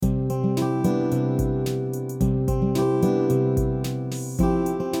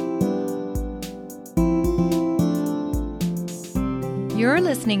You're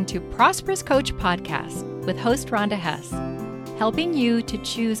listening to Prosperous Coach Podcast with host Rhonda Hess, helping you to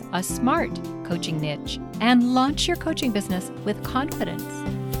choose a smart coaching niche and launch your coaching business with confidence.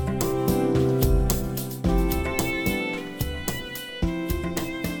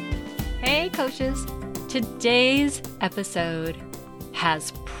 Hey coaches, today's episode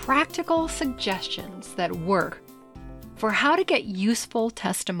has practical suggestions that work for how to get useful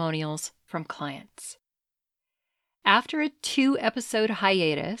testimonials from clients. After a 2-episode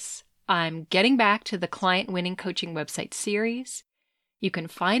hiatus, I'm getting back to the Client Winning Coaching website series. You can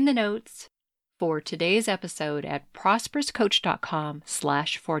find the notes for today's episode at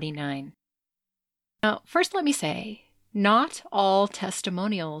prosperouscoach.com/49. Now, first let me say, not all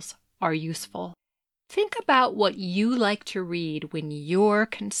testimonials are useful. Think about what you like to read when you're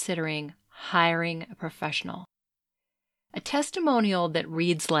considering hiring a professional. A testimonial that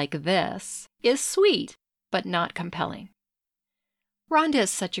reads like this is sweet, but not compelling. Rhonda is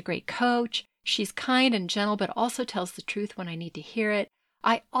such a great coach. She's kind and gentle, but also tells the truth when I need to hear it.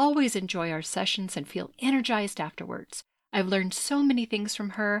 I always enjoy our sessions and feel energized afterwards. I've learned so many things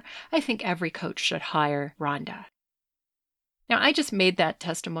from her. I think every coach should hire Rhonda. Now, I just made that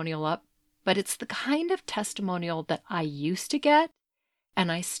testimonial up, but it's the kind of testimonial that I used to get, and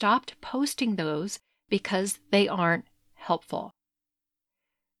I stopped posting those because they aren't helpful.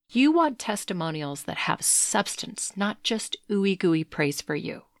 You want testimonials that have substance, not just ooey-gooey praise for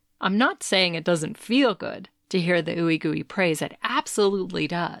you. I'm not saying it doesn't feel good to hear the ooey-gooey praise. It absolutely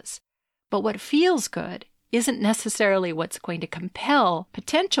does. But what feels good isn't necessarily what's going to compel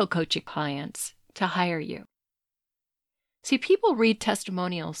potential coaching clients to hire you. See, people read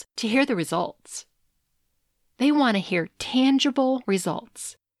testimonials to hear the results. They want to hear tangible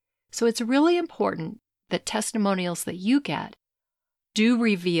results. So it's really important that testimonials that you get do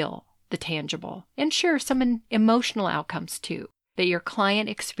reveal the tangible, and sure, some emotional outcomes too, that your client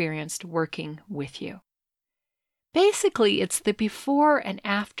experienced working with you. Basically, it's the before and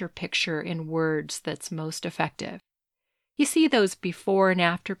after picture in words that's most effective. You see those before and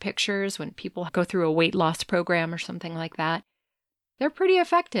after pictures when people go through a weight loss program or something like that? They're pretty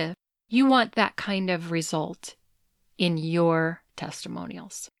effective. You want that kind of result in your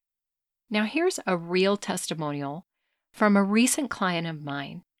testimonials. Now, here's a real testimonial from a recent client of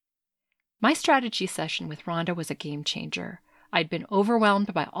mine. My strategy session with Rhonda was a game changer. I'd been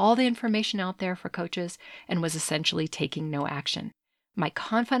overwhelmed by all the information out there for coaches and was essentially taking no action. My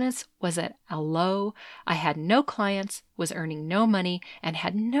confidence was at a low. I had no clients, was earning no money, and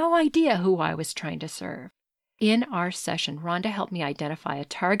had no idea who I was trying to serve. In our session, Rhonda helped me identify a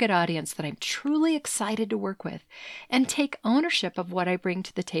target audience that I'm truly excited to work with and take ownership of what I bring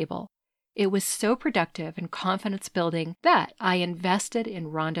to the table. It was so productive and confidence building that I invested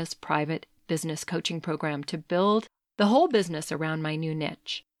in Rhonda's private business coaching program to build the whole business around my new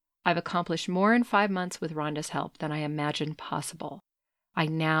niche. I've accomplished more in 5 months with Rhonda's help than I imagined possible. I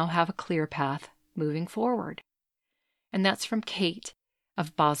now have a clear path moving forward. And that's from Kate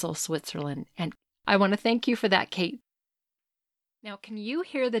of Basel, Switzerland. And I want to thank you for that, Kate. Now, can you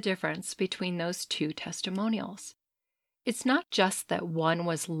hear the difference between those two testimonials? It's not just that one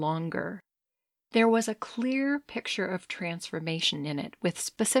was longer. There was a clear picture of transformation in it with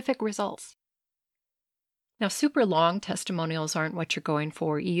specific results. Now, super long testimonials aren't what you're going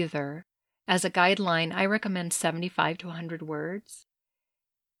for either. As a guideline, I recommend 75 to 100 words.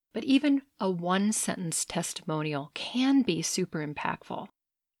 But even a one-sentence testimonial can be super impactful.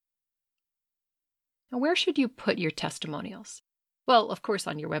 Now, where should you put your testimonials? Well, of course,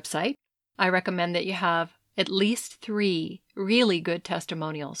 on your website. I recommend that you have at least 3 really good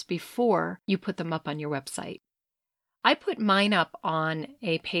testimonials before you put them up on your website. I put mine up on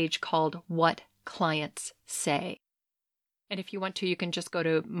a page called What Clients Say. And if you want to, you can just go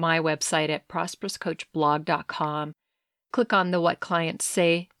to my website at prosperouscoachblog.com, click on the What Clients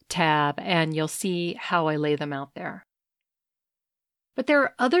Say tab, and you'll see how I lay them out there. But there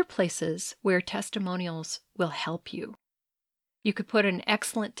are other places where testimonials will help you. You could put an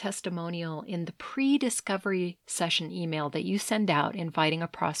excellent testimonial in the pre-discovery session email that you send out inviting a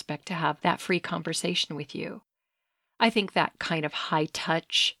prospect to have that free conversation with you. I think that kind of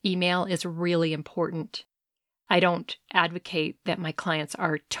high-touch email is really important. I don't advocate that my clients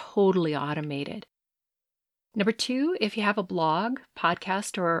are totally automated. Number 2, if you have a blog,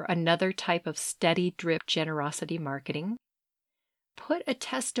 podcast, or another type of steady drip generosity marketing, put a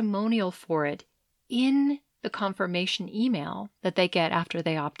testimonial for it in the confirmation email that they get after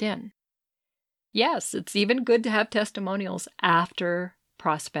they opt in. Yes, it's even good to have testimonials after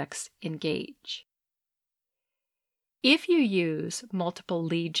prospects engage. If you use multiple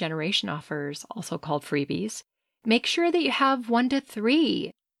lead generation offers, also called freebies, make sure that you have 1 to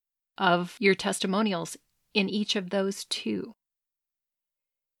 3 of your testimonials in each of those 2.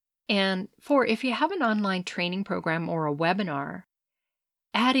 And 4, if you have an online training program or a webinar,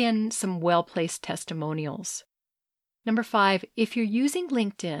 add in some well-placed testimonials. Number 5, if you're using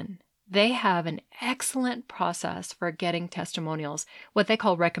LinkedIn, they have an excellent process for getting testimonials, what they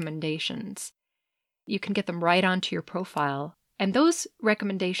call recommendations. You can get them right onto your profile, and those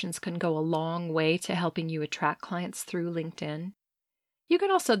recommendations can go a long way to helping you attract clients through LinkedIn. You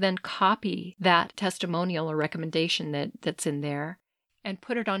can also then copy that testimonial or recommendation that's in there and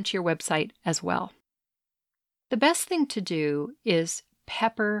put it onto your website as well. The best thing to do is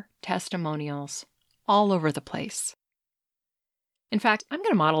pepper testimonials all over the place. In fact, I'm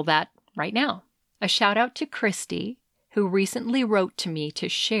going to model that right now. A shout out to Christy, who recently wrote to me to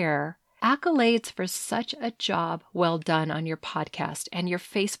share accolades for such a job well done on your podcast and your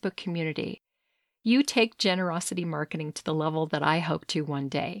Facebook community. You take generosity marketing to the level that I hope to one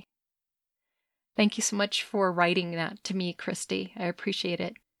day. Thank you so much for writing that to me, Christy. I appreciate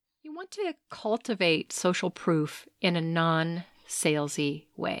it. You want to cultivate social proof in a non-salesy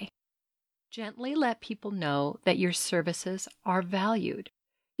way. Gently let people know that your services are valued.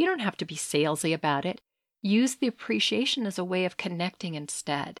 You don't have to be salesy about it. Use the appreciation as a way of connecting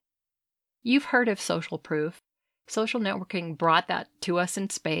instead. You've heard of social proof. Social networking brought that to us in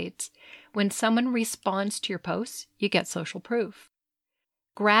spades. When someone responds to your posts, you get social proof.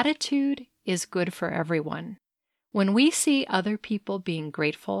 Gratitude is good for everyone. When we see other people being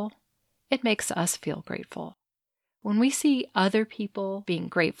grateful, it makes us feel grateful. When we see other people being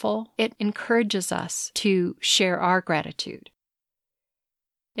grateful, it encourages us to share our gratitude.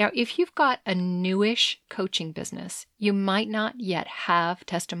 Now, if you've got a newish coaching business, you might not yet have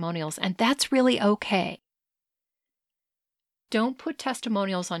testimonials, and that's really okay. Don't put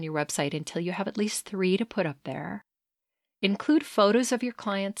testimonials on your website until you have at least 3 to put up there. Include photos of your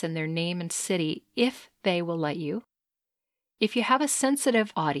clients and their name and city if they will let you. If you have a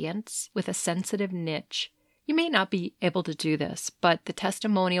sensitive audience with a sensitive niche, you may not be able to do this, but the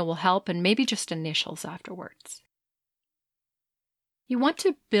testimonial will help, and maybe just initials afterwards. You want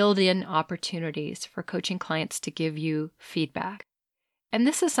to build in opportunities for coaching clients to give you feedback. And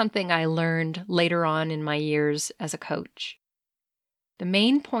this is something I learned later on in my years as a coach. The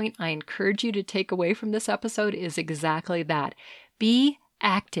main point I encourage you to take away from this episode is exactly that. Be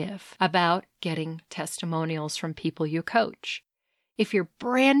active about getting testimonials from people you coach. If you're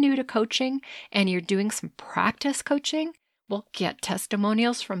brand new to coaching and you're doing some practice coaching, well, get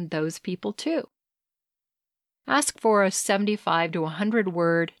testimonials from those people too. Ask for a 75 to 100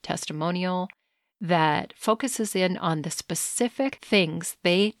 word testimonial that focuses in on the specific things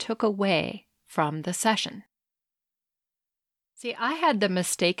they took away from the session. See, I had the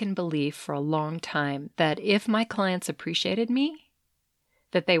mistaken belief for a long time that if my clients appreciated me,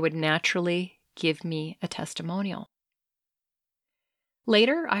 that they would naturally give me a testimonial.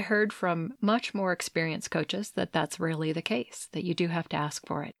 Later, I heard from much more experienced coaches that that's rarely the case, that you do have to ask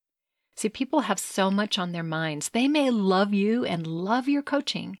for it. See, people have so much on their minds. They may love you and love your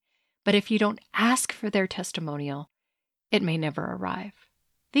coaching, but if you don't ask for their testimonial, it may never arrive.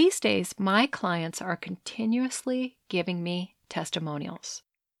 These days, my clients are continuously giving me testimonials.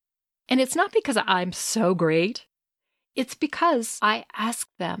 And it's not because I'm so great. It's because I ask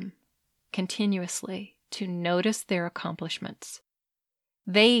them continuously to notice their accomplishments.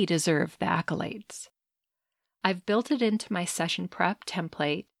 They deserve the accolades. I've built it into my session prep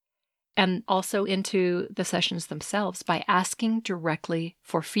template and also into the sessions themselves by asking directly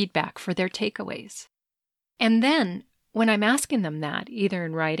for feedback for their takeaways. And then when I'm asking them that, either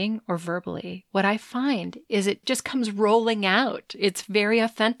in writing or verbally, what I find is it just comes rolling out. It's very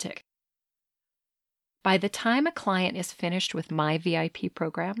authentic. By the time a client is finished with my VIP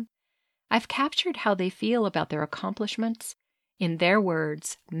program, I've captured how they feel about their accomplishments in their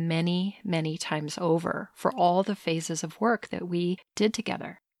words many, many times over for all the phases of work that we did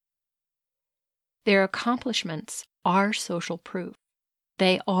together. Their accomplishments are social proof.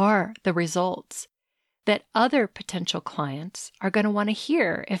 They are the results that other potential clients are going to want to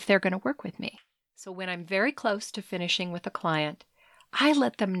hear if they're going to work with me. So when I'm very close to finishing with a client, I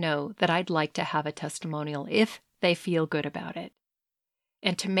let them know that I'd like to have a testimonial if they feel good about it.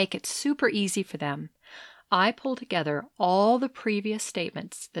 And to make it super easy for them, I pull together all the previous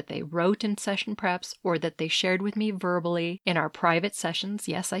statements that they wrote in session preps or that they shared with me verbally in our private sessions.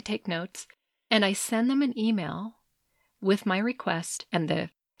 Yes, I take notes. And I send them an email with my request and the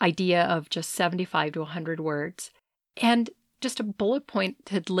idea of just 75 to 100 words and just a bullet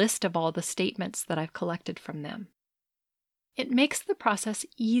pointed list of all the statements that I've collected from them. It makes the process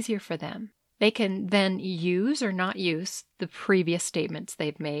easier for them They can then use or not use the previous statements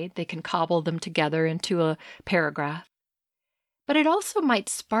they've made. They can cobble them together into a paragraph. But it also might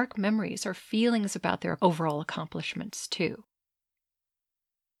spark memories or feelings about their overall accomplishments too.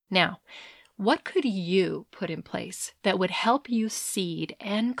 Now, what could you put in place that would help you seed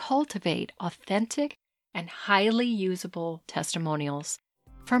and cultivate authentic and highly usable testimonials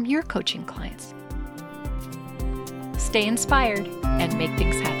from your coaching clients? Stay inspired and make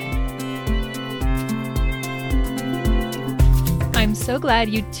things happen. I'm so glad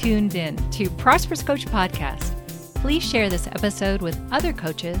you tuned in to Prosperous Coach Podcast. Please share this episode with other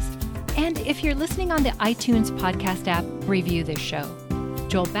coaches. And if you're listening on the iTunes podcast app, review this show.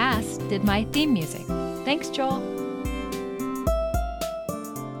 Joel Bass did my theme music. Thanks, Joel.